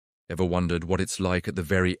Ever wondered what it's like at the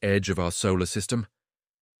very edge of our solar system?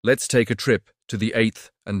 Let's take a trip to the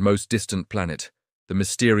eighth and most distant planet, the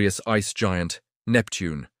mysterious ice giant,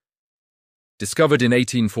 Neptune. Discovered in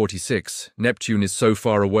 1846, Neptune is so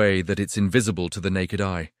far away that it's invisible to the naked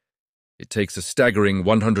eye. It takes a staggering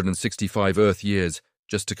 165 Earth years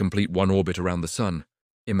just to complete one orbit around the Sun.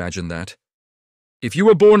 Imagine that. If you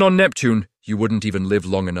were born on Neptune, you wouldn't even live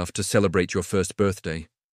long enough to celebrate your first birthday.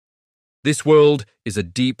 This world is a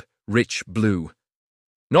deep, rich blue.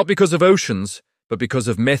 Not because of oceans, but because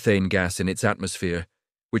of methane gas in its atmosphere,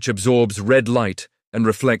 which absorbs red light and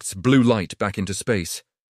reflects blue light back into space.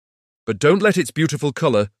 But don't let its beautiful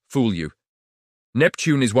color fool you.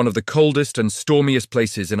 Neptune is one of the coldest and stormiest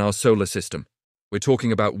places in our solar system. We're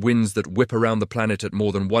talking about winds that whip around the planet at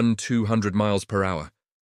more than 200 miles per hour.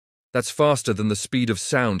 That's faster than the speed of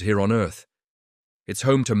sound here on Earth. It's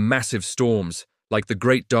home to massive storms, like the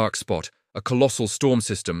Great Dark Spot, a colossal storm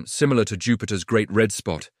system similar to Jupiter's Great Red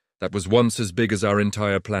Spot that was once as big as our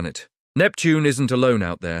entire planet. Neptune isn't alone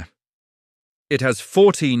out there. It has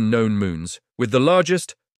 14 known moons, with the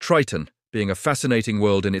largest, Triton, being a fascinating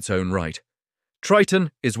world in its own right.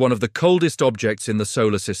 Triton is one of the coldest objects in the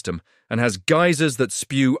solar system and has geysers that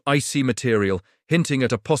spew icy material, hinting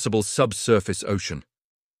at a possible subsurface ocean.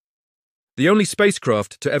 The only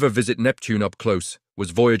spacecraft to ever visit Neptune up close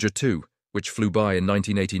was Voyager 2, which flew by in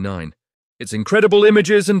 1989. Its incredible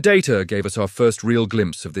images and data gave us our first real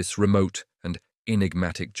glimpse of this remote and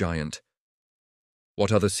enigmatic giant.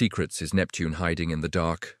 What other secrets is Neptune hiding in the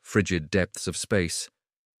dark, frigid depths of space?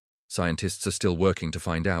 Scientists are still working to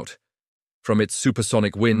find out. From its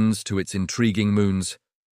supersonic winds to its intriguing moons,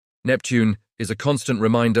 Neptune is a constant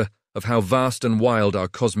reminder of how vast and wild our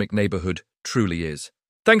cosmic neighborhood truly is.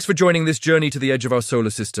 Thanks for joining this journey to the edge of our solar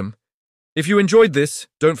system. If you enjoyed this,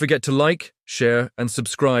 don't forget to like, share, and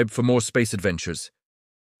subscribe for more space adventures.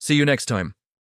 See you next time.